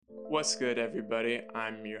What's good, everybody?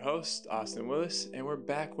 I'm your host, Austin Willis, and we're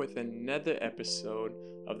back with another episode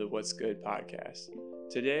of the What's Good podcast.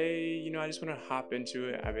 Today, I just want to hop into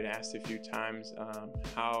it. I've been asked a few times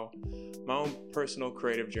how my own personal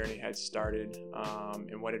creative journey had started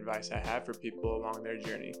and what advice I have for people along their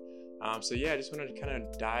journey. I just wanted to kind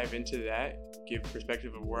of dive into that, give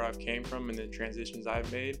perspective of where I've came from and the transitions I've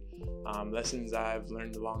made, lessons I've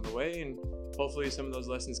learned along the way, and hopefully some of those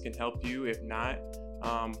lessons can help you. If not,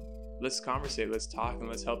 let's conversate, let's talk, and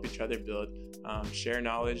let's help each other build, share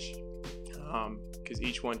knowledge, because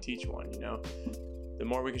each one teach one, The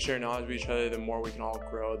more we can share knowledge with each other, the more we can all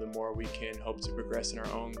grow, the more we can hope to progress in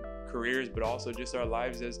our own careers, but also just our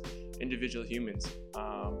lives as individual humans.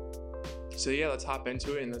 Let's hop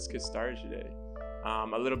into it and let's get started today.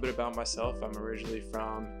 A little bit about myself. I'm originally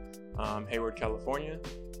from Hayward, California,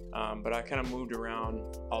 but I kind of moved around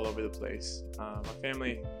all over the place. My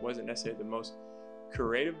family wasn't necessarily the most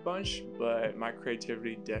creative bunch, but my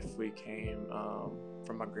creativity definitely came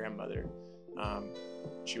from my grandmother.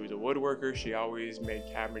 She was a woodworker. She always made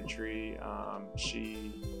cabinetry.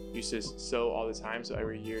 She used to sew all the time, so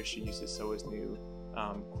every year she used to sew us new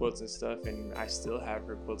quilts and stuff, and I still have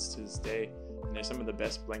her quilts to this day, and they're some of the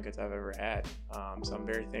best blankets I've ever had, so I'm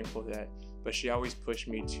very thankful for that. But she always pushed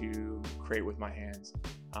me to create with my hands.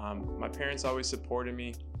 My parents always supported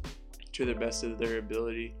me to the best of their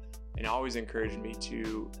ability and always encouraged me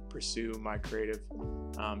to pursue my creative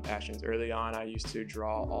passions. Early on, I used to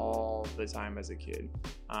draw all the time as a kid.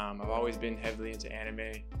 I've always been heavily into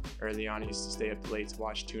anime. Early on, I used to stay up late to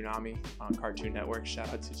watch Toonami on Cartoon Network.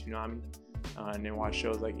 Shout out to Toonami. And then watch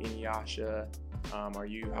shows like Inuyasha or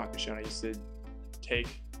Yu Yu Hakusho. And I used to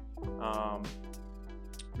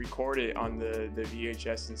record it on the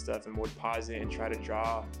VHS and stuff, and would pause it and try to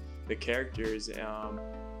draw the characters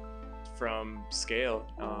from scale,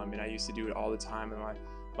 and I used to do it all the time, and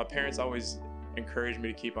my parents always encouraged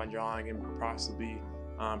me to keep on drawing and possibly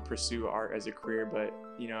pursue art as a career. But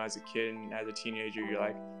as a kid and as a teenager, you're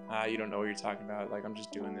like, you don't know what you're talking about, like I'm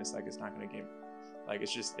just doing this, like it's not gonna get, like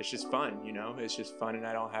it's just fun, it's just fun, and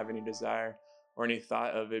I don't have any desire or any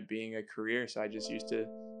thought of it being a career. So I just used to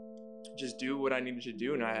just do what I needed to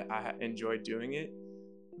do, and I enjoyed doing it.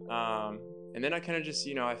 And then I kind of just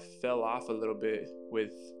I fell off a little bit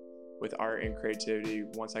with art and creativity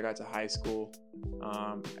once I got to high school.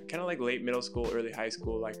 Kind of like late middle school, early high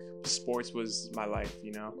school, like sports was my life,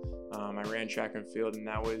 I ran track and field, and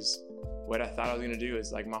that was what I thought I was going to do.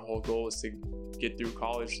 Is like my whole goal was to get through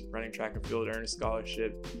college, running track and field, earn a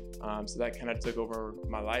scholarship. So that kind of took over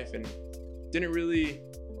my life and didn't really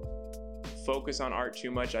focus on art too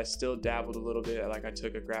much. I still dabbled a little bit. Like I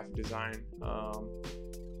took a graphic design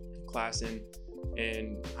class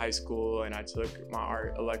in high school, and I took my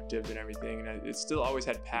art electives and everything, and it still always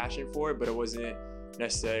had passion for it, but it wasn't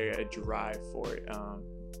necessarily a drive for it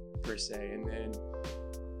per se. And then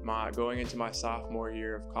going into my sophomore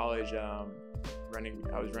year of college, I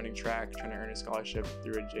was running track, trying to earn a scholarship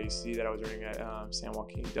through a JC that I was running at San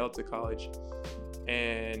Joaquin Delta College,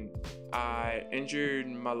 and I injured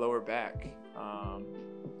my lower back,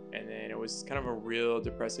 and then it was kind of a real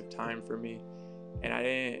depressive time for me. And I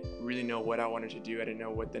didn't really know what I wanted to do. I didn't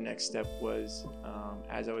know what the next step was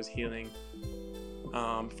as I was healing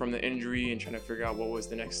from the injury and trying to figure out what was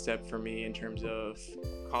the next step for me in terms of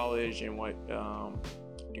college and what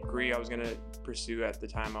degree I was going to pursue. At the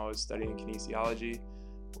time, I was studying kinesiology,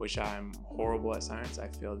 which I'm horrible at science. I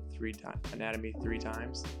failed anatomy 3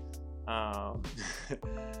 times.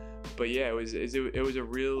 But yeah, it was a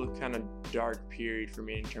real kind of dark period for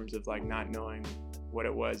me in terms of like not knowing what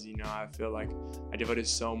it was. I feel like I devoted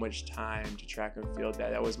so much time to track and field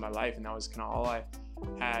that was my life, and that was kind of all I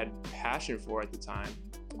had passion for at the time.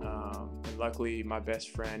 And luckily, my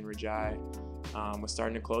best friend Rajai was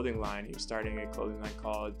starting a clothing line. He was starting a clothing line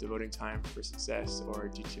called Devoting Time for Success, or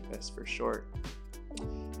DTFS for short.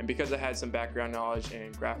 And because I had some background knowledge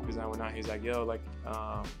in graphic design and whatnot, he's like, yo, like,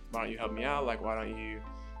 why don't you help me out? Like, why don't you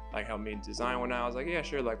like help me design one out? I was like, yeah,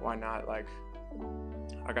 sure. Like, why not? Like,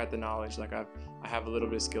 I got the knowledge. Like, I have a little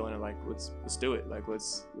bit of skill in it. Like, let's do it. Like,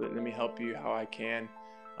 let me help you how I can.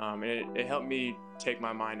 And it helped me take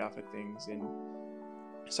my mind off of things. And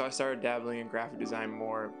so I started dabbling in graphic design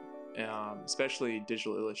more, especially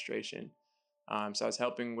digital illustration. So I was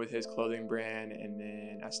helping with his clothing brand, and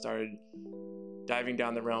then I started diving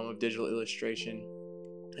down the realm of digital illustration.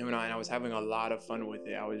 And I was having a lot of fun with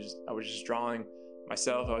it. I was just drawing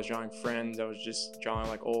myself. I was drawing friends. I was just drawing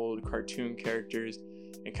like old cartoon characters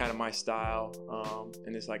and kind of my style,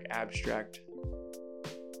 in this like abstract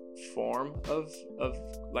form of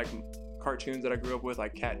like cartoons that I grew up with,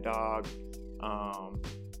 like Cat Dog,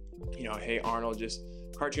 Hey Arnold, just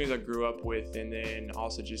cartoons I grew up with, and then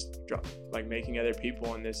also just like making other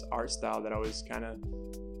people in this art style that I was kind of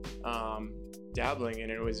dabbling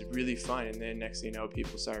in. It was really fun. And then next thing you know,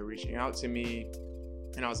 people started reaching out to me,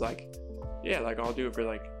 and I was like, yeah, like I'll do it for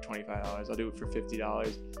like $25. I'll do it for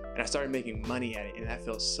 $50. And I started making money at it, and that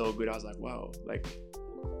felt so good. I was like, whoa, like,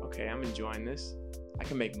 okay, I'm enjoying this. I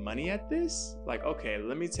can make money at this. Like, okay,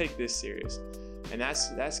 let me take this serious. And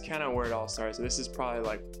that's kind of where it all started. So this is probably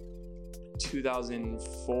like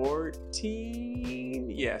 2014.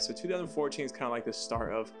 Yeah, so 2014 is kind of like the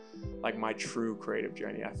start of like my true creative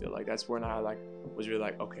journey. I feel like that's when I like was really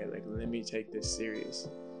like, okay, like let me take this serious.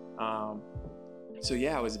 So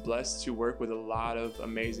yeah, I was blessed to work with a lot of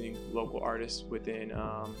amazing local artists within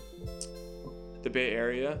the Bay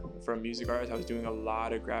Area. From music artists, I was doing a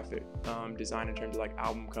lot of graphic design in terms of like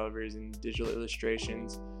album covers and digital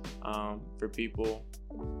illustrations for people,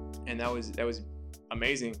 and that was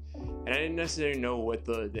amazing. And I didn't necessarily know what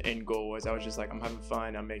the end goal was. I was just like, I'm having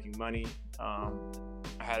fun, I'm making money. I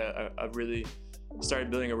had a really started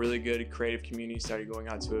building a really good creative community, started going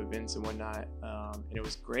out to events and whatnot, and it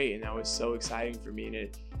was great, and that was so exciting for me, and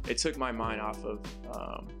it took my mind off of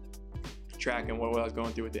track and what I was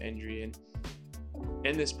going through with the injury. And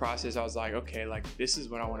in this process, I was like, okay, like this is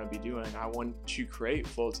what I want to be doing. I want to create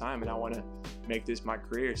full time, and I want to make this my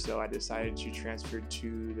career. So I decided to transfer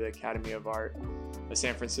to the Academy of Art of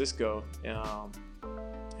San Francisco and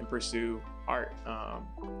pursue art.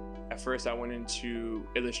 At first, I went into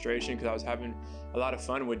illustration because I was having a lot of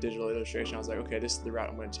fun with digital illustration. I was like, okay, this is the route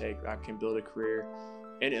I'm going to take. I can build a career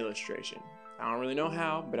in illustration. I don't really know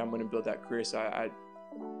how, but I'm going to build that career. So I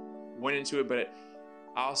went into it, but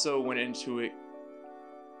I also went into it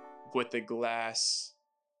with the glass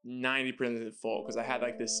 90% full, because I had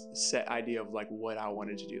like this set idea of like what I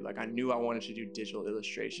wanted to do. Like I knew I wanted to do digital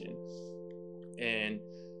illustration, and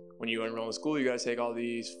when you enroll in school, you got to take all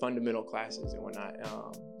these fundamental classes and whatnot.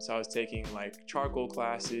 So I was taking like charcoal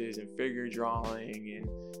classes and figure drawing and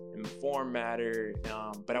form matter,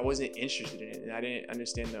 but I wasn't interested in it, and I didn't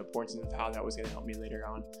understand the importance of how that was going to help me later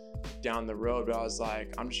on down the road. But I was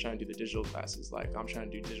like, I'm just trying to do the digital classes. Like I'm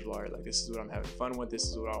trying to do digital art. Like this is what I'm having fun with. This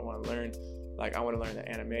is what I want to learn. Like I want to learn the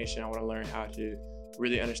animation. I want to learn how to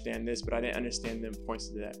really understand this, but I didn't understand the importance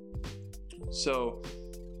of that. So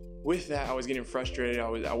with that, I was getting frustrated.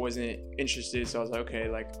 I wasn't interested. So I was like, okay,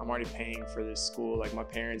 like I'm already paying for this school. Like my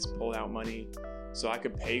parents pulled out money so I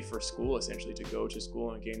could pay for school, essentially, to go to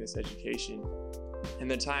school and gain this education.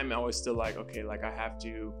 And the time I was still like, okay, like I have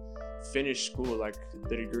to finish school. Like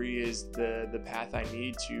the degree is the path I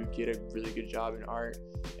need to get a really good job in art.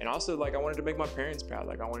 And also like I wanted to make my parents proud.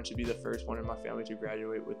 Like I wanted to be the first one in my family to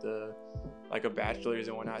graduate with a bachelor's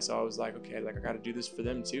and whatnot. So I was like, okay, like I got to do this for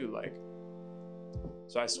them too. Like,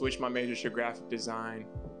 so I switched my major to graphic design,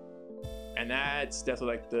 and that's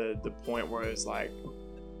definitely like the point where it's like,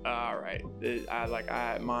 all right,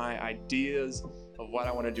 my ideas of what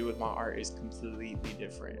I want to do with my art is completely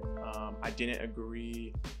different. I didn't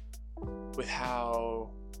agree with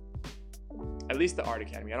how, at least the Art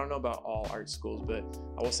Academy, I don't know about all art schools, but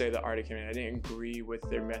I will say the Art Academy, I didn't agree with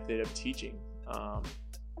their method of teaching.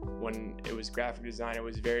 When it was graphic design, it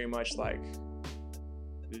was very much like,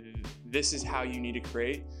 this is how you need to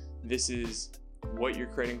create. This is what you're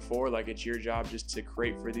creating for. Like it's your job just to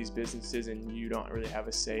create for these businesses, and you don't really have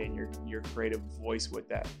a say in your creative voice with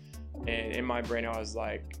that. And in my brain, I was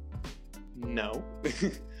like, no,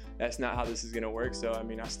 that's not how this is gonna work. So I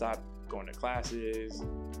mean, I stopped going to classes,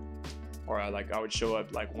 or I would show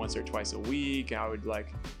up like once or twice a week. And I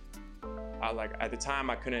at the time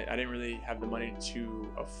I didn't really have the money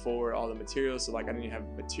to afford all the materials. So like I didn't have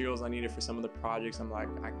materials I needed for some of the projects. I'm like,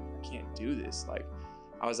 I can't do this. Like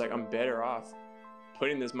I was like, I'm better off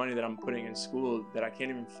putting this money that I'm putting in school that I can't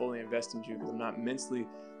even fully invest into because I'm not mentally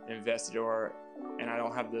invested, and I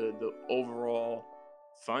don't have the overall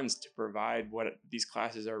funds to provide what these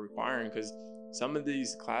classes are requiring. Because some of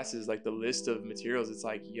these classes, like the list of materials, it's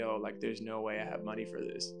like, yo, like there's no way I have money for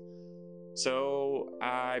this. So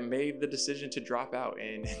I made the decision to drop out,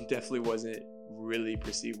 and it definitely wasn't really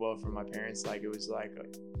perceived well from my parents. Like it was like,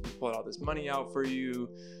 pulled all this money out for you,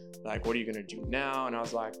 like what are you gonna do now? And I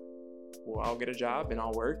was like, well, I'll get a job and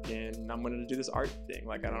I'll work, and I'm gonna do this art thing.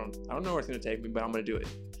 Like I don't know where it's gonna take me, but I'm gonna do it.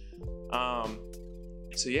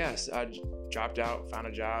 So yes, I dropped out, found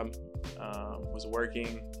a job, was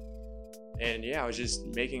working, and yeah, I was just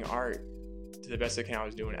making art to the best I can. I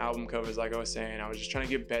was doing album covers, like I was saying. I was just trying to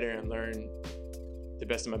get better and learn the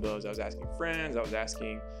best of my abilities. I was asking friends, I was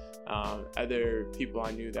asking other people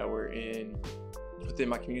I knew that were within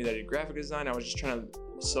my community that did graphic design. I was just trying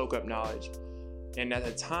to soak up knowledge. And at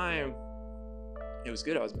the time, it was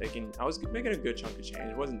good. I was making a good chunk of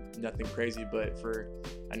change. It wasn't nothing crazy, but for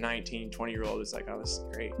a 19, 20-year-old, it's like, oh, this is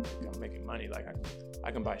great. Like, I'm making money. Like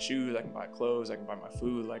I can buy shoes, I can buy clothes, I can buy my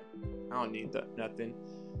food. Like I don't need nothing.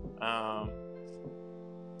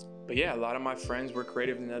 But yeah, a lot of my friends were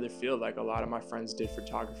creative in another field. Like a lot of my friends did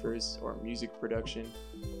photographers or music production.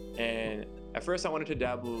 And at first I wanted to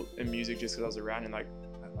dabble in music just because I was around and like,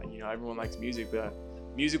 you know, everyone likes music, but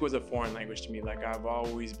music was a foreign language to me. Like I've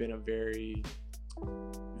always been a very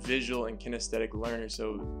visual and kinesthetic learner,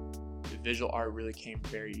 so the visual art really came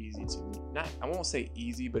very easy to me. I won't say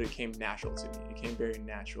easy, but it came natural to me. It came very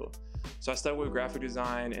natural. So I stuck with graphic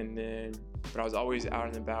design, but I was always out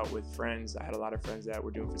and about with friends. I had a lot of friends that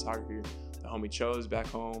were doing photography. The homie Chose back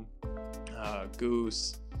home,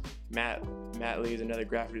 Goose, Matt Lee is another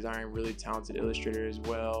graphic designer, really talented illustrator as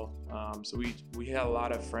well. So we had a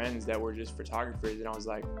lot of friends that were just photographers, and I was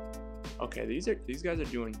like, okay, these guys are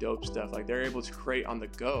doing dope stuff. Like they're able to create on the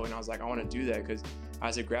go, and I was like, I want to do that because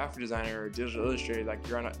as a graphic designer or a digital illustrator, like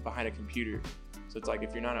you're behind a computer. So it's like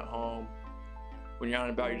if you're not at home, when you're out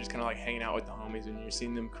and about, you're just kind of like hanging out with the homies and you're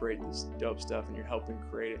seeing them create this dope stuff and you're helping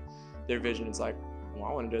create their vision. It's like, well,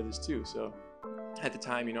 I want to do this too. So at the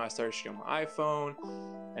time, you know, I started shooting on my iPhone,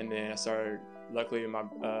 and then I started, luckily my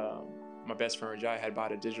best friend Rajai had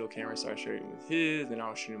bought a digital camera, so I started shooting with his, and I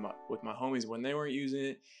was shooting with my homies when they weren't using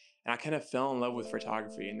it. And I kind of fell in love with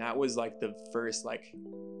photography, and that was like the first, like,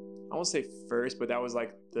 I won't say first, but that was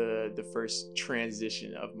like the first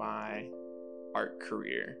transition of my art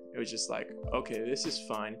career. It was just like, okay, this is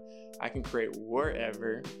fun. I can create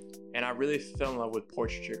wherever. And I really fell in love with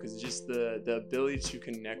portraiture because it's just the ability to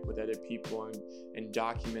connect with other people and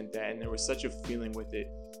document that. And there was such a feeling with it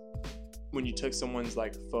when you took someone's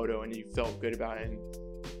like photo and you felt good about it and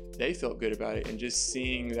they felt good about it, and just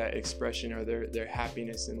seeing that expression or their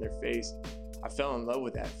happiness in their face, I fell in love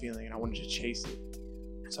with that feeling and I wanted to chase it.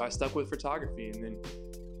 So I stuck with photography, and then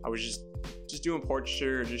I was just doing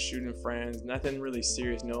portraiture, just shooting friends, nothing really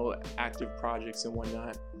serious, no active projects and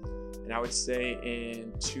whatnot. And I would say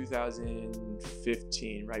in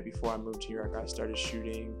 2015, right before I moved to New York, I started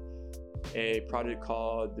shooting a project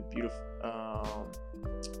called The Beautiful,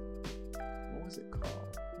 what was it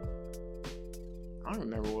called? I don't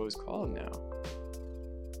remember what it was called now.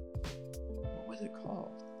 What was it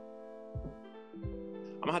called?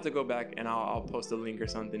 I'm gonna have to go back and I'll post a link or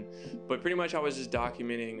something. But pretty much I was just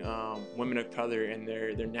documenting women of color and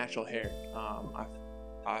their natural hair.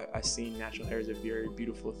 I seen natural hair as a very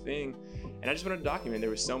beautiful thing, and I just wanted to document.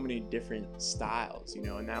 There were so many different styles, you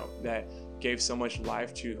know, and that gave so much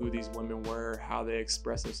life to who these women were, how they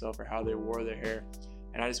expressed themselves, or how they wore their hair.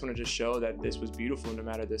 And I just wanted to show that this was beautiful, no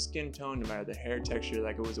matter the skin tone, no matter the hair texture,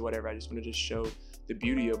 like it was whatever. I just wanted to show the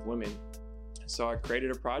beauty of women. So I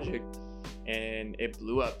created a project, and it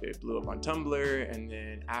blew up. It blew up on Tumblr, and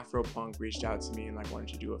then Afropunk reached out to me and like wanted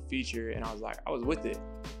to do a feature, and I was with it.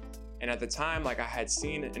 And at the time, like I had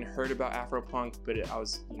seen and heard about Afropunk, but I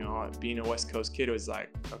was, you know, being a West Coast kid, it was like,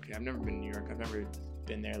 okay, I've never been to New York. I've never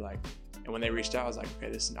been there. Like, and when they reached out, I was like, okay,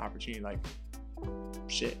 this is an opportunity. Like,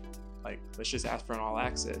 shit, like let's just ask for an all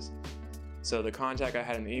access. So the contact I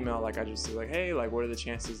had in the email, like I just was like, hey, like what are the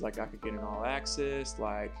chances like I could get an all access?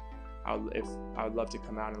 Like, I would love to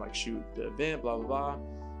come out and like shoot the event, blah blah blah.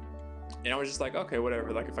 And I was just like, okay,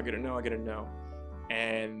 whatever. Like if I get a no, I get a no.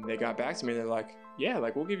 And they got back to me. They're like, yeah,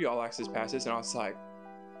 like we'll give you all access passes. And I was like,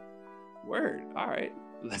 word, all right,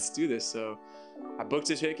 let's do this. So I booked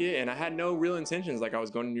a ticket, and I had no real intentions. Like I was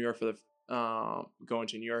going to New York for the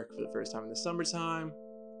first time in the summertime.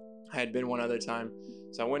 I had been one other time,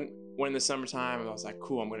 so I went in the summertime, and I was like,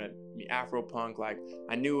 cool, I'm gonna meet Afropunk. Like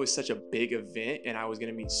I knew it was such a big event, and I was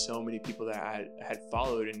gonna meet so many people that I had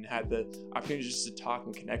followed and had the opportunity just to talk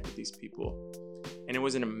and connect with these people. And it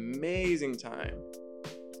was an amazing time.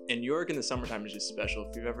 And New York in the summertime is just special.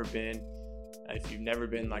 If you've ever been, if you've never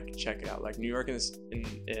been, like check it out. Like New York in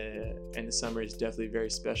the summer is definitely very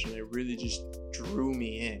special. And it really just drew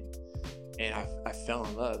me in, and I fell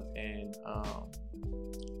in love. And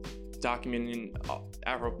documenting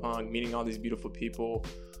Afropunk, meeting all these beautiful people.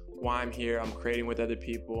 While I'm here, I'm creating with other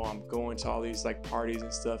people. I'm going to all these like parties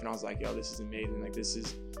and stuff. And I was like, yo, this is amazing. Like this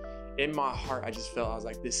is, in my heart, I just felt, I was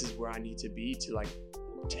like, this is where I need to be to like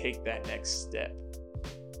take that next step.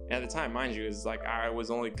 And at the time, mind you, it's like I was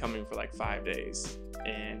only coming for like 5 days.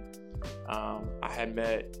 And I had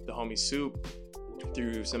met the homie Soup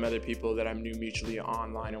through some other people that I knew mutually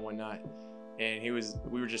online and whatnot. And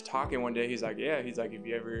we were just talking one day. He's like, yeah, he's like, if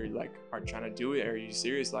you ever like are trying to do it, are you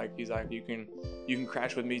serious? Like, he's like, you can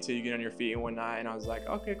crash with me till you get on your feet and whatnot. And I was like,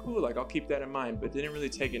 okay, cool. Like, I'll keep that in mind, but didn't really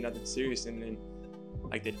take it nothing serious. And then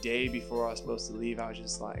like the day before I was supposed to leave, I was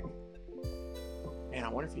just like, man, I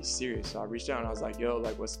wonder if he's serious. So I reached out and I was like, yo,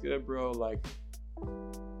 like, what's good, bro? Like,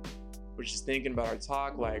 we're just thinking about our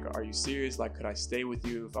talk. Like, are you serious? Like, could I stay with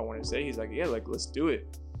you if I wanted to stay? He's like, yeah, like, let's do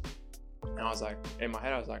it. And I was like, in my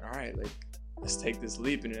head, I was like, all right, like, let's take this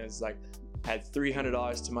leap. And it's like, I had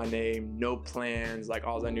 $300 to my name, no plans. Like,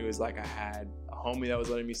 all I knew is like, I had a homie that was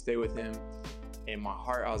letting me stay with him. In my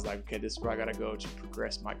heart, I was like, okay, this is where I gotta go to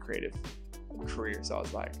progress my creative career. So I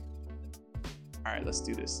was like, all right, let's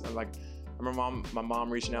do this. And like, I remember my mom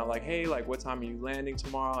reaching out like, hey, like, what time are you landing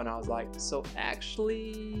tomorrow? And I was like, so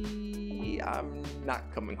actually, I'm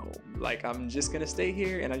not coming home. Like, I'm just gonna stay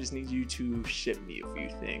here and I just need you to ship me a few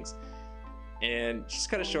things. And just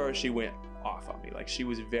kind of short, she went off on me. Like, she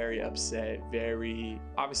was very upset, very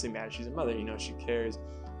obviously mad. She's a mother, you know, she cares.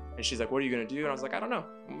 And she's like, what are you gonna do? And I was like, I don't know.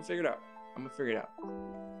 I'm gonna figure it out.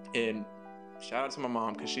 And shout out to my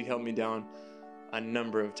mom, because she held me down a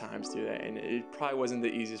number of times through that. And it probably wasn't the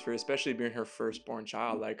easiest for her, especially being her firstborn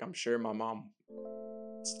child. Like, I'm sure my mom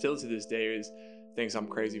still to this day thinks I'm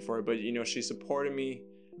crazy for it. But, you know, she supported me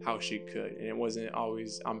how she could. And it wasn't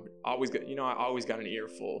always, I always got an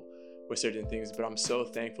earful with certain things, but I'm so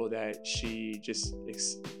thankful that she just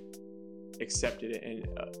accepted it and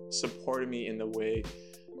supported me in the way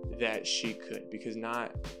that she could, because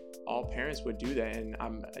not all parents would do that. And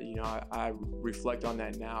I reflect on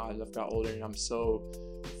that now as I've got older, and I'm so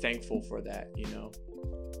thankful for that, you know.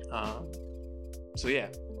 So yeah,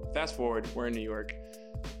 fast forward, we're in New York,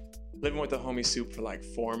 living with the homie Soup for like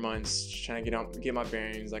 4 months, trying to get my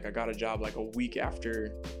bearings. Like, I got a job like a week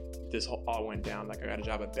after this all went down. Like, I got a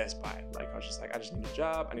job at Best Buy. Like, I was just like, I just need a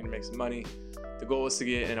job, I need to make some money. The goal was to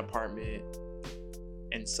get an apartment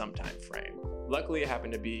in some time frame. Luckily, it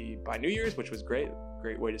happened to be by New Year's, which was great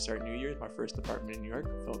way to start New Year's. My first apartment in New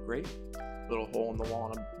York felt great. Little hole in the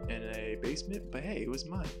wall in a basement, but hey, it was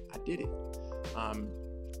mine. I did it.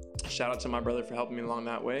 Shout out to my brother for helping me along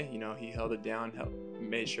that way. You know, he held it down,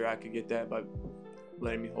 made sure I could get that by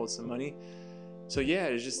letting me hold some money. So yeah,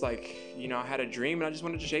 it was just like, you know, I had a dream and I just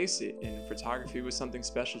wanted to chase it. And photography was something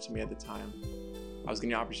special to me at the time. I was getting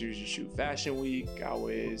the opportunity to shoot Fashion Week. I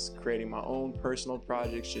was creating my own personal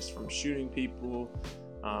projects just from shooting people.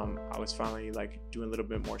 I was finally like doing a little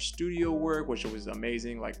bit more studio work, which was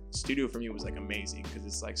amazing. Like, studio for me was like amazing, because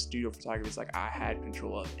it's like studio photography. It's like I had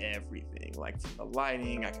control of everything, like from the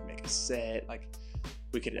lighting, I could make a set, like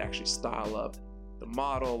we could actually style up the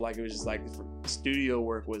model. Like, it was just like, studio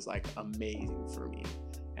work was like amazing for me.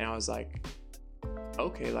 And I was like,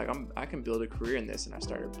 okay, like I can build a career in this. And I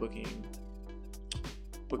started booking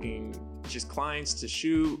just clients to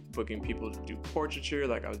shoot, booking people to do portraiture.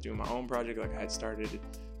 Like, I was doing my own project. Like, I had started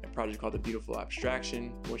a project called The Beautiful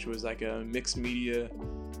Abstraction, which was like a mixed media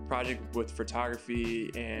project with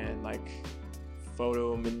photography and like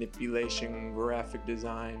photo manipulation, graphic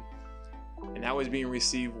design. And that was being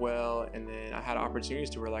received well. And then I had opportunities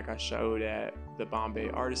to where, like, I showed at the Bombay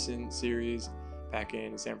Artisan Series back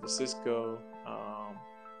in San Francisco,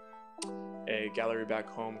 a gallery back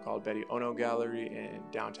home called Betty Ono Gallery in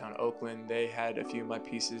downtown Oakland. They had a few of my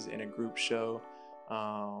pieces in a group show.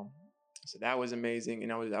 So that was amazing.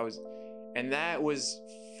 And that was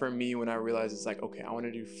for me when I realized it's like, okay, I want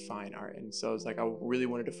to do fine art. And so it's like, I really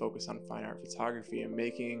wanted to focus on fine art photography and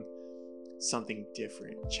making something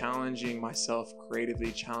different, challenging myself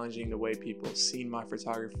creatively, challenging the way people seen my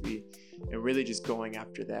photography, and really just going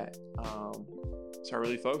after that. So I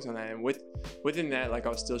really focused on that. And within that, like, I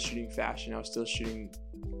was still shooting fashion, I was still shooting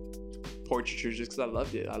portraiture just because I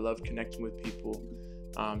loved it. I loved connecting with people.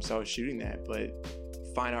 So I was shooting that, but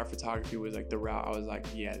fine art photography was like the route. I was like,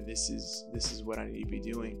 yeah, this is what I need to be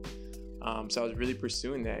doing. So I was really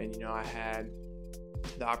pursuing that. And, you know, I had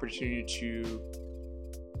the opportunity to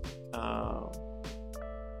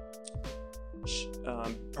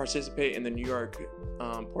participate in the New York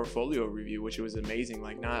portfolio review, which was amazing.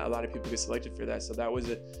 Like, not a lot of people get selected for that, so that was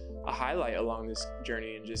a highlight along this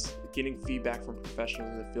journey, and just getting feedback from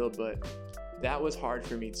professionals in the field. But that was hard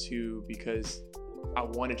for me too, because I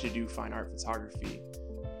wanted to do fine art photography,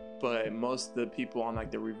 but most of the people on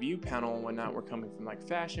like the review panel and whatnot were coming from like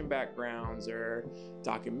fashion backgrounds or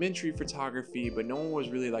documentary photography, but no one was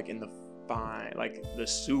really like in the fine, like the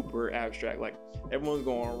super abstract. Like, everyone was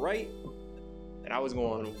going right and I was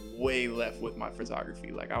going way left with my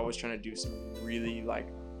photography. Like, I was trying to do some really like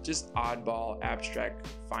just oddball abstract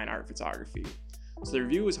fine art photography. So the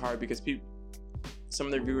review was hard because some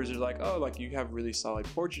of the reviewers are like, oh, like, you have really solid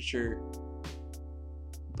portraiture,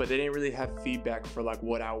 but they didn't really have feedback for like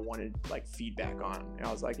what I wanted like feedback on. And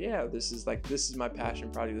I was like, yeah, this is my passion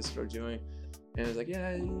project, this is what I'm doing. And it was like,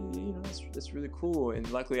 yeah, you know, that's really cool. And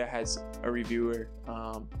luckily I had a reviewer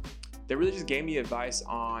they really just gave me advice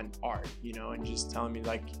on art, you know, and just telling me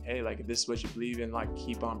like, hey, like if this is what you believe in, like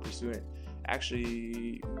keep on pursuing it.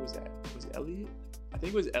 Actually, who was that? Was it Elliot? I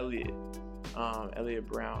think it was Elliot. Elliot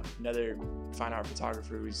Brown, another fine art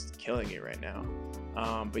photographer who's killing it right now.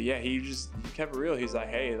 But yeah, he kept it real. He's like,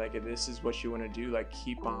 hey, like if this is what you want to do, like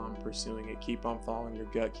keep on pursuing it, keep on following your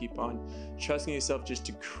gut, keep on trusting yourself just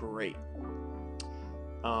to create.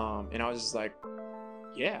 And I was just like,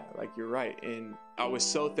 yeah, like you're right. And I was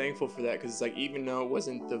so thankful for that, because it's like, even though it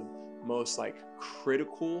wasn't the most like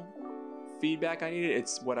critical feedback I needed,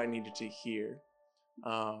 it's what I needed to hear.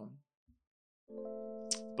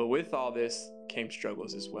 But with all this came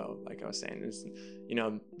struggles as well. Like I was saying, this, you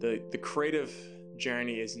know, the creative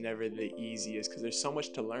journey is never the easiest, because there's so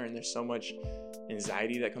much to learn. There's so much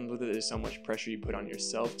anxiety that comes with it. There's so much pressure you put on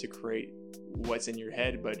yourself to create what's in your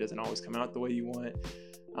head, but it doesn't always come out the way you want.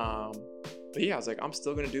 But yeah, I was like, I'm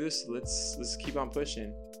still gonna do this. Let's keep on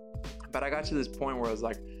pushing. But I got to this point where I was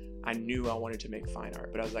like, I knew I wanted to make fine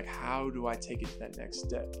art, but I was like, how do I take it to that next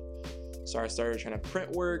step? So I started trying to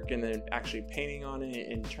print work and then actually painting on it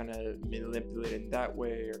and trying to manipulate it that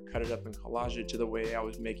way, or cut it up and collage it to the way I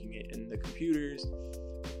was making it in the computers.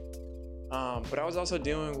 But I was also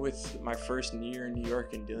dealing with my first year in New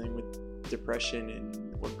York and dealing with depression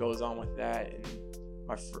and what goes on with that, and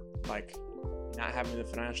like not having the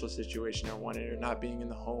financial situation I wanted, or not being in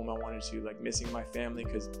the home I wanted to, like missing my family,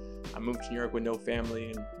 because I moved to New York with no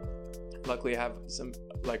family, and luckily I have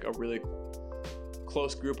like a really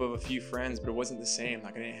close group of a few friends, but it wasn't the same.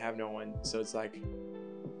 Like I didn't have no one. So it's like,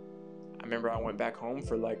 I remember I went back home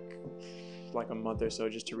for like a month or so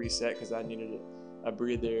just to reset, because I needed a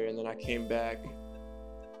breather. And then I came back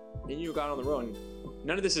and you got on the road. And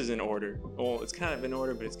none of this is in order. Well, it's kind of in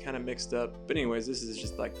order, but it's kind of mixed up. But anyways, this is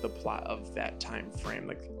just like the plot of that time frame.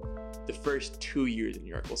 Like the first 2 years in New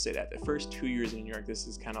York, we'll say that. The first 2 years in New York, this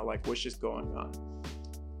is kind of like what's just going on.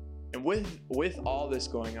 And with all this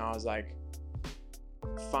going on, I was like,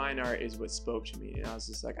 fine art is what spoke to me. And I was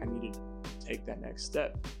just like, I need to take that next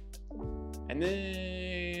step. And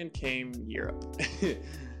then came Europe.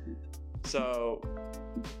 So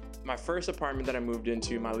my first apartment that I moved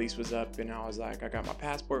into, my lease was up, and I was like, I got my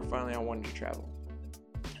passport, finally I wanted to travel.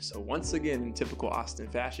 So once again, in typical Austin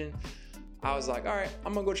fashion, I was like, all right,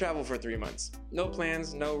 I'm gonna go travel for 3 months. No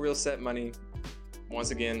plans, no real set money.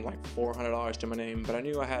 Once again, like $400 to my name, but I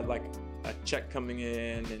knew I had like a check coming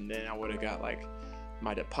in, and then I would have got like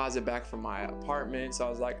my deposit back from my apartment. So I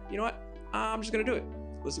was like, you know what? I'm just gonna do it.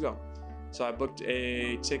 Let's go. So I booked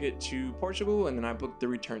a ticket to Portugal, and then I booked the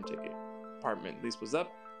return ticket. Apartment lease was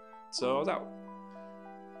up, so I was out.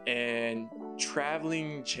 And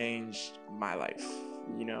traveling changed my life.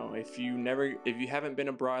 You know, if you haven't been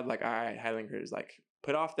abroad, like I highly encourage, like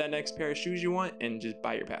put off that next pair of shoes you want and just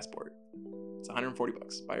buy your passport. It's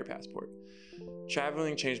 $140, buy your passport.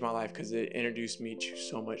 Traveling changed my life because it introduced me to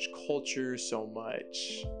so much culture, so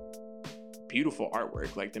much beautiful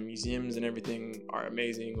artwork. Like the museums and everything are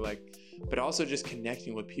amazing, like, but also just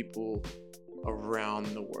connecting with people around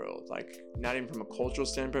the world, like not even from a cultural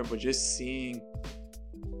standpoint, but just seeing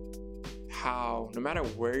how no matter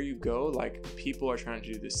where you go, like people are trying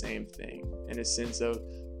to do the same thing, in a sense of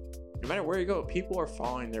no matter where you go, people are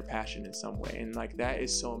following their passion in some way. And like that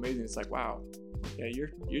is so amazing. It's like, wow, yeah,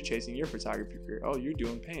 you're chasing your photography career. Oh, you're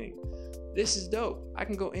doing painting. This is dope. I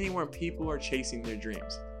can go anywhere and people are chasing their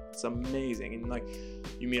dreams. It's amazing. And like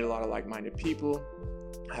you meet a lot of like-minded people.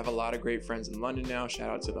 I have a lot of great friends in London now. Shout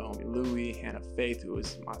out to the homie Louie, Hannah Faith, who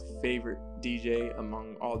is my favorite DJ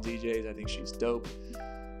among all DJs. I think she's dope.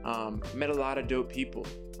 Met a lot of dope people.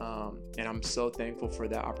 And I'm so thankful for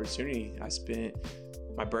that opportunity. I spent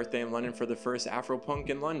my birthday in London for the first Afropunk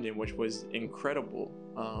in London, which was incredible.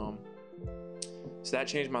 So that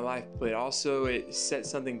changed my life, but also it set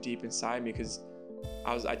something deep inside me, because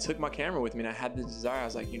I took my camera with me and I had the desire. I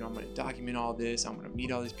was like, you know, I'm going to document all this. I'm going to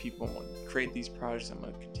meet all these people. I'm going to create these projects. I'm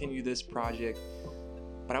going to continue this project.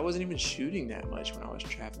 But I wasn't even shooting that much when I was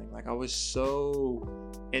traveling. Like I was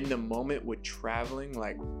so in the moment with traveling.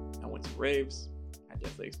 Like I went to raves. I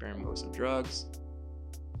definitely experimented with some drugs.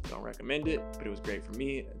 Don't recommend it, but it was great for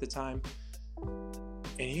me at the time.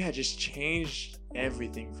 And yeah, it just changed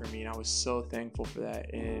everything for me, and I was so thankful for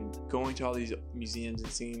that. And going to all these museums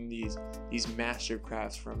and seeing these master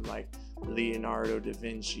crafts from like Leonardo da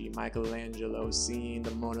Vinci, Michelangelo, seeing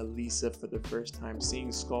the Mona Lisa for the first time,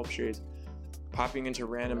 seeing sculptures, popping into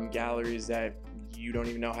random galleries that you don't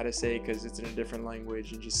even know how to say because it's in a different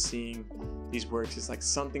language, and just seeing these works, it's like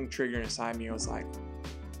something triggered inside me. I was like,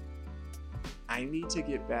 I need to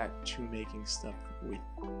get back to making stuff with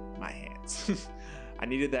my hands. I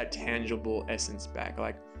needed that tangible essence back.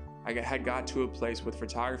 Like had got to a place with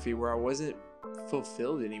photography where I wasn't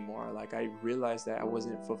fulfilled anymore. Like I realized that I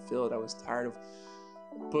wasn't fulfilled. I was tired of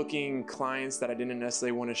booking clients that I didn't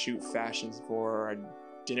necessarily want to shoot fashions for, or I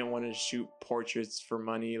didn't want to shoot portraits for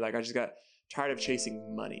money. Like I just got tired of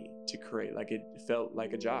chasing money to create. Like it felt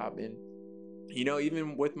like a job. And you know,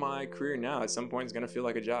 even with my career now, at some point it's going to feel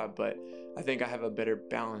like a job, but I think I have a better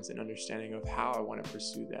balance and understanding of how I want to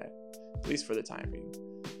pursue that, at least for the time being.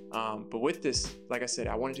 But with this, like I said,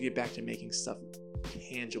 I wanted to get back to making stuff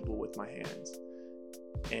tangible with my hands.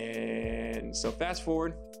 And so fast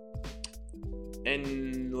forward,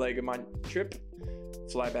 end leg of my trip,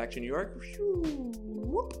 fly back to New York,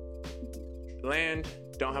 land,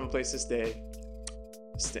 don't have a place to stay,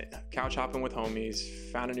 couch hopping with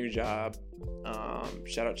homies, found a new job.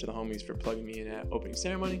 Shout out to the homies for plugging me in at opening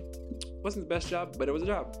ceremony. Wasn't the best job, but it was a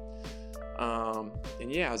job.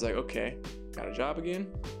 And yeah, I was like, okay, got a job again.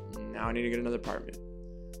 Now I need to get another apartment.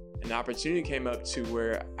 And the opportunity came up to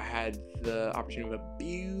where I had the opportunity of a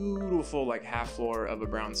beautiful like half floor of a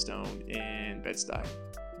brownstone in Bed-Stuy.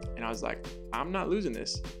 And I was like, I'm not losing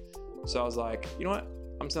this. So I was like, you know what?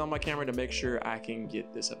 I'm selling my camera to make sure I can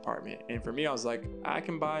get this apartment. And for me, I was like, I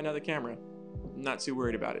can buy another camera. I'm not too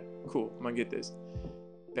worried about it. Cool, I'm gonna get this.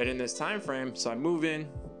 But in this time frame, so I move in,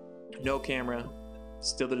 no camera,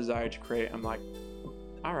 still the desire to create. I'm like,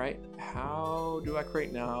 all right, how do I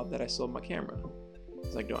create now that I sold my camera?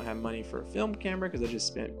 It's like, don't have money for a film camera because I just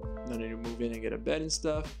spent money to move in and get a bed and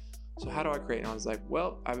stuff. So how do I create? And I was like,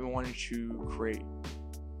 well, I've been wanting to create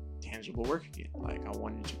tangible work again. Like I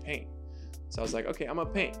wanted to paint. So I was like, okay, I'm gonna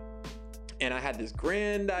paint. And I had this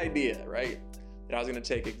grand idea, right? That I was gonna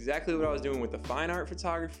take exactly what I was doing with the fine art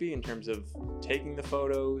photography in terms of taking the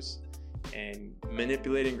photos and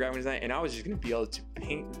manipulating graphic design. And I was just gonna be able to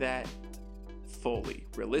paint that fully.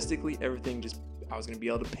 Realistically, everything I was gonna be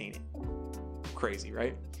able to paint it. Crazy,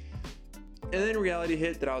 right? And then reality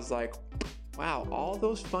hit that I was like, wow, all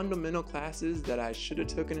those fundamental classes that I should have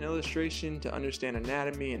taken in illustration to understand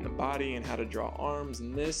anatomy and the body and how to draw arms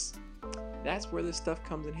and this, that's where this stuff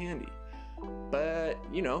comes in handy. But,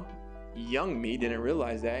 you know, young me didn't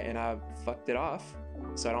realize that and I fucked it off.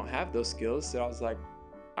 So I don't have those skills. So I was like,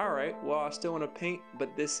 all right, well, I still want to paint,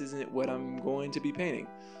 but this isn't what I'm going to be painting.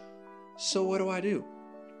 So what do?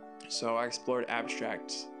 So I explored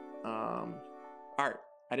abstract art.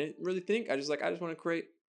 I didn't really think. I just want to create.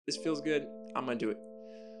 This feels good. I'm going to do it.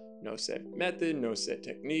 No set method, no set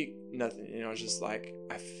technique, nothing. You know, it's just like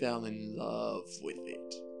I fell in love with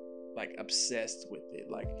it. Like obsessed with it.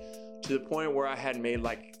 Like to the point where I had made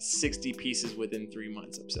like 60 pieces within 3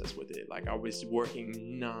 months, obsessed with it. Like I was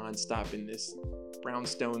working nonstop in this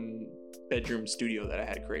brownstone bedroom studio that I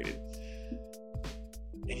had created.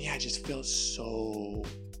 And yeah, it just felt so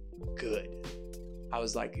good. I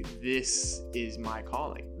was like, this is my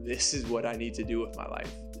calling. This is what I need to do with my life.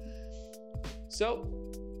 So,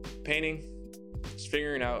 painting, just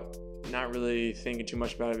figuring it out, not really thinking too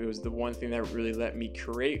much about it. It was the one thing that really let me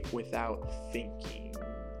create without thinking.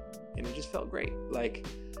 And it just felt great. Like,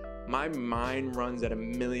 my mind runs at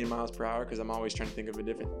 1,000,000 miles per hour because I'm always trying to think of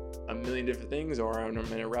a million different things, or I'm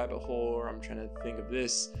in a rabbit hole, or I'm trying to think of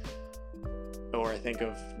this, or I think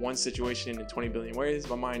of one situation in 20 billion ways.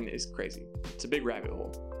 My mind is crazy. It's a big rabbit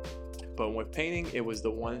hole. But with painting, it was the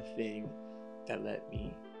one thing that let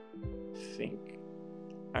me think.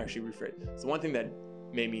 I actually rephrase. It's the one thing that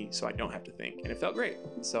made me so I don't have to think. And it felt great.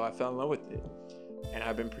 So I fell in love with it. And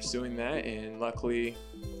I've been pursuing that. And luckily,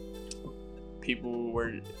 people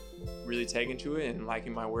were really taken to it and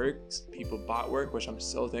liking my works. People bought work, which I'm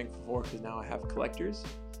so thankful for because now I have collectors,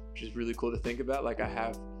 which is really cool to think about. Like I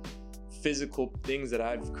have physical things that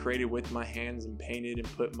I've created with my hands and painted and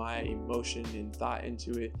put my emotion and thought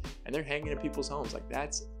into it, and they're hanging in people's homes. Like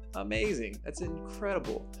that's amazing. That's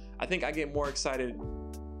incredible. I think I get more excited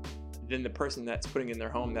than the person that's putting in their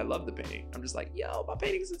home that loved the painting. I'm just like, yo, my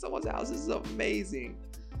painting's in someone's house. This is amazing.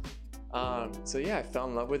 So yeah, I fell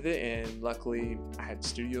in love with it, and luckily I had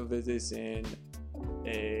studio visits and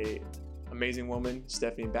a amazing woman,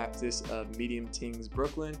 Stephanie Baptist of Medium Tings,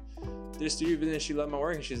 Brooklyn, did a studio visit and she loved my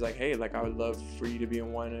work and she's like, hey, like I would love for you to be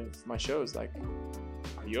in one of my shows. Like,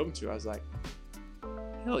 are you open to it? I was like,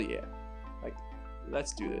 hell yeah. Like,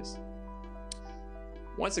 let's do this.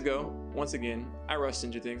 Once again, I rushed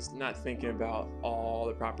into things, not thinking about all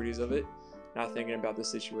the properties of it, not thinking about the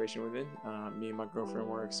situation within. Me and my girlfriend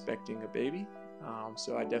were expecting a baby.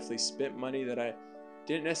 So I definitely spent money that I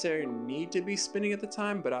didn't necessarily need to be spending at the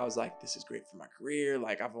time, but I was like, this is great for my career.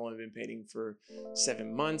 Like I've only been painting for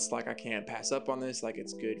 7 months. Like I can't pass up on this. Like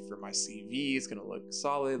it's good for my CV. It's going to look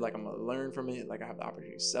solid. Like I'm going to learn from it. Like I have the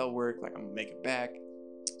opportunity to sell work. Like I'm going to make it back.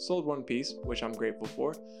 Sold one piece, which I'm grateful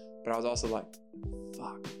for. But I was also like,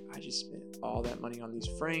 fuck, I just spent all that money on these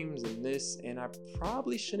frames and this, and I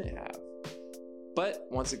probably shouldn't have. But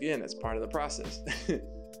once again, that's part of the process.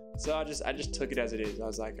 So I just took it as it is. I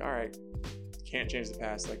was like, all right, can't change the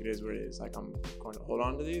past, like it is what it is. Like, I'm going to hold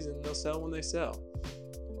on to these and they'll sell when they sell.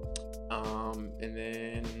 And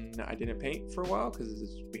then I didn't paint for a while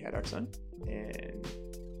because we had our son and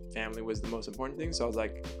family was the most important thing. So I was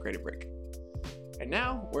like, create a break. And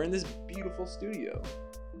now we're in this beautiful studio,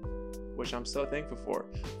 which I'm so thankful for.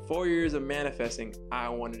 4 years of manifesting, I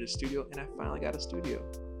wanted a studio, and I finally got a studio.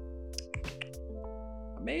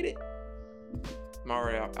 I made it. I'm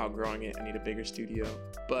already outgrowing it. I need a bigger studio,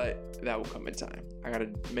 but that will come in time. I gotta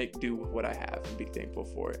make do with what I have and be thankful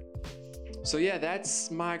for it. So yeah, that's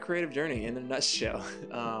my creative journey in a nutshell.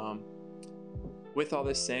 With all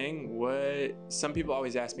this saying, what some people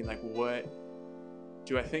always ask me, like, what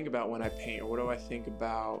do I think about when I paint, or what do I think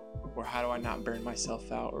about, or how do I not burn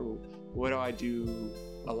myself out, or what do I do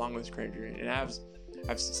along with this creative journey?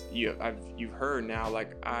 And you've heard now,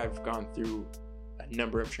 like, I've gone through a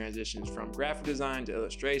number of transitions from graphic design to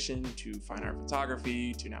illustration to fine art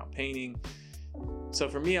photography to now painting. So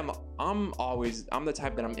for me, I'm the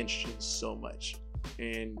type that I'm interested in so much,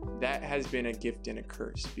 and that has been a gift and a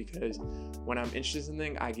curse, because when I'm interested in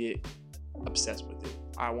something, I get obsessed with it.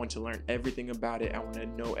 I want to learn everything about it. I want to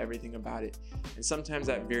know everything about it, and sometimes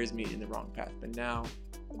that veers me in the wrong path. But now,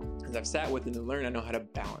 as I've sat with it and learned, I know how to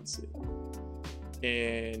balance it.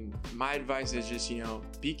 And my advice is just,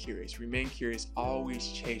 be curious, remain curious, always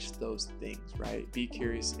chase those things, right? Be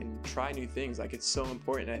curious and try new things. Like, it's so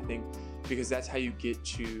important, I think, because that's how you get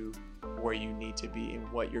to where you need to be and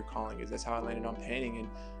what your calling is. That's how I landed on painting, and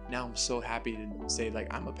now I'm so happy to say,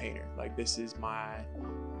 like, I'm a painter. Like, this is my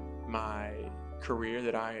career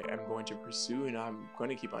that I am going to pursue, and I'm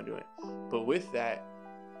going to keep on doing it. But with that,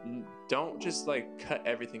 don't just like cut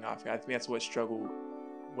everything off. I think that's what I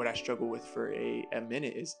struggle with for a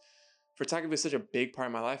minute is photography is such a big part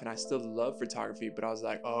of my life, and I still love photography, but I was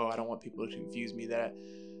like, I don't want people to confuse me that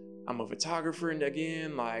I'm a photographer, and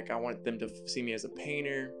again, like, I want them to see me as a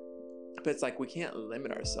painter. But it's like, we can't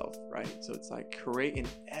limit ourselves, right? So it's like, create in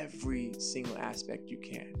every single aspect you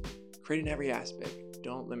can. Create in every aspect.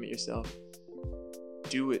 Don't limit yourself.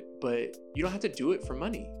 Do it, but you don't have to do it for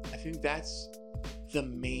money. I think that's the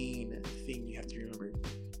main thing you have to remember.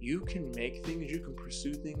 You can make things, you can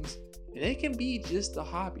pursue things, and it can be just a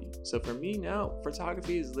hobby. So for me now,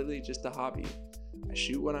 photography is literally just a hobby. I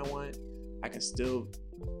shoot when I want. I can still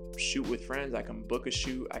shoot with friends. I can book a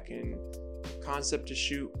shoot. I can concept a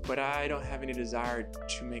shoot, but I don't have any desire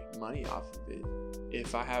to make money off of it.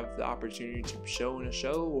 If I have the opportunity to show in a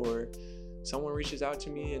show, or someone reaches out to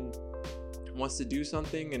me and wants to do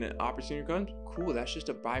something and an opportunity comes, cool, that's just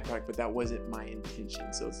a byproduct, but that wasn't my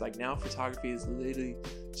intention. So it's like, now photography is literally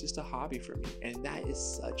just a hobby for me, and that is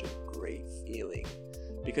such a great feeling,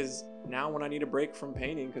 because now when I need a break from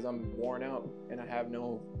painting because I'm worn out and I have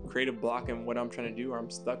no creative block in what I'm trying to do, or I'm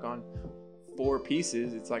stuck on 4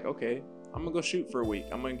 pieces, it's like, okay, I'm gonna go shoot for a week.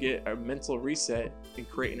 I'm gonna get a mental reset and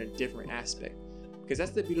create in a different aspect, because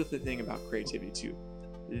that's the beautiful thing about creativity too.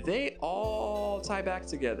 They all tie back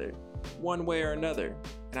together one way or another,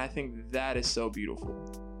 and I think that is so beautiful.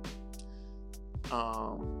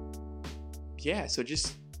 So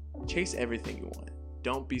just chase everything you want.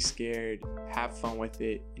 Don't be scared. Have fun with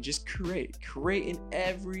it, and just create in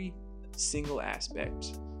every single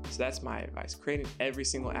aspect. So that's my advice. Create in every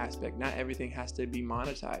single aspect. Not everything has to be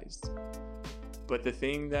monetized, but the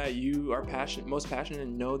thing that you are most passionate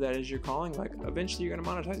and know that is your calling, like, eventually you're gonna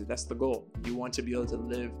monetize it. That's the goal. You want to be able to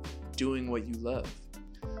live doing what you love.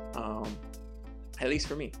 At least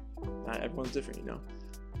for me. Not everyone's different,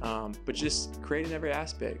 but just create in every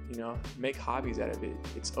aspect, make hobbies out of it.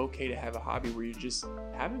 It's okay to have a hobby where you're just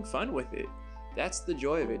having fun with it. That's the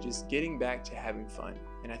joy of it, just getting back to having fun.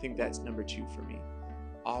 And I think that's number 2 for me.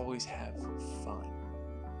 Always have fun.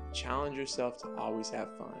 Challenge yourself to always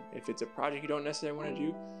have fun. If it's a project you don't necessarily want to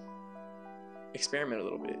do, experiment a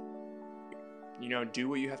little bit. Do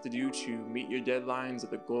what you have to do to meet your deadlines or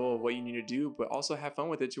the goal of what you need to do, but also have fun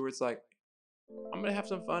with it to where it's like, I'm going to have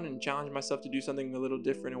some fun and challenge myself to do something a little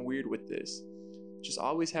different and weird with this. Just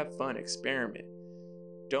always have fun, experiment.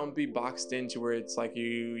 Don't be boxed into where it's like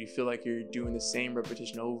you feel like you're doing the same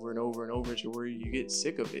repetition over and over and over to where you get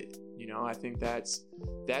sick of it. I think that's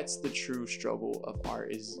the true struggle of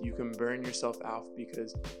art, is you can burn yourself out,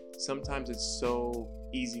 because sometimes it's so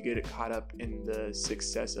easy to get caught up in the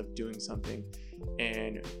success of doing something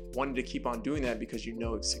and wanting to keep on doing that because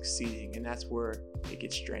it's succeeding, and that's where it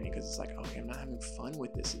gets draining, because it's like, okay, I'm not having fun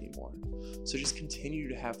with this anymore. So just continue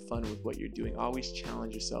to have fun with what you're doing. Always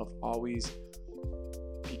challenge yourself. Always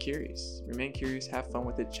be curious. Remain curious, have fun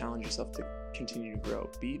with it, challenge yourself to continue to grow.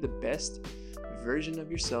 Be the best version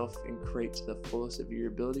of yourself and create to the fullest of your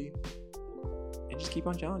ability, and just keep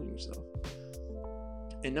on challenging yourself.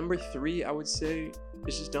 And number 3, I would say,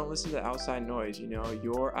 is just don't listen to the outside noise.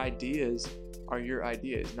 Your ideas are your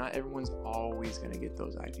ideas. Not everyone's always going to get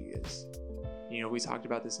those ideas. We talked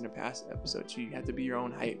about this in a past episode too. You have to be your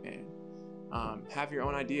own hype man. Have your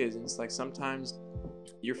own ideas, and it's like sometimes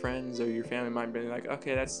your friends or your family might be like,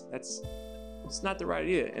 okay, that's not the right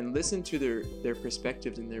idea, and listen to their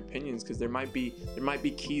perspectives and their opinions, because there might be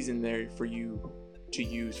keys in there for you to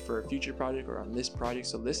use for a future project or on this project.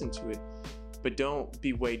 So listen to it, but don't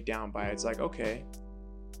be weighed down by it. It's like, okay,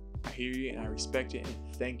 I hear you and I respect it, and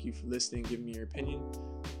thank you for listening, giving me your opinion,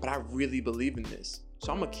 but I really believe in this,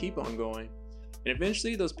 so I'm gonna keep on going. And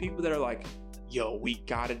eventually those people that are like, yo, we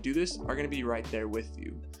gotta do this, are gonna be right there with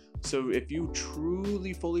you. So if you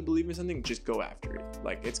truly fully believe in something, just go after it.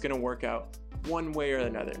 Like, it's gonna work out one way or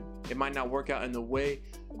another. It might not work out in the way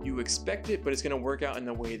you expect it, but it's gonna work out in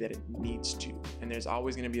the way that it needs to. And there's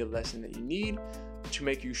always gonna be a lesson that you need to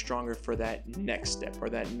make you stronger for that next step or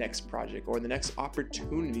that next project or the next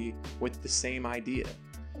opportunity with the same idea.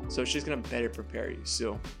 So it's just gonna better prepare you.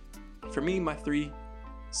 So for me, my 3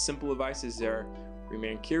 simple advices are: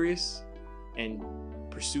 remain curious and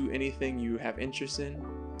pursue anything you have interest in.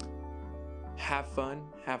 Have fun,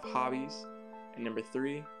 have hobbies. And number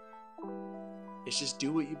 3 is just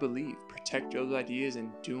do what you believe. Protect those ideas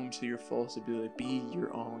and do them to your fullest ability. Be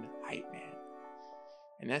your own hype man.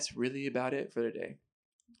 And that's really about it for today.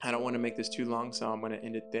 I don't want to make this too long, so I'm going to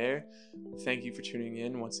end it there. Thank you for tuning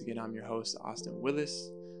in. Once again, I'm your host, Austin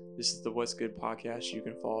Willis. This is the What's Good podcast. You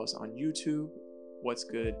can follow us on YouTube, What's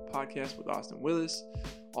Good Podcast with Austin Willis.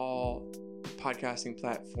 All podcasting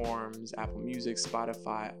platforms, Apple Music,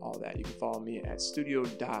 Spotify, all that. You can follow me at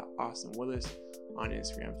studio.austinwillis on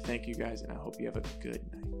Instagram. Thank you guys, and I hope you have a good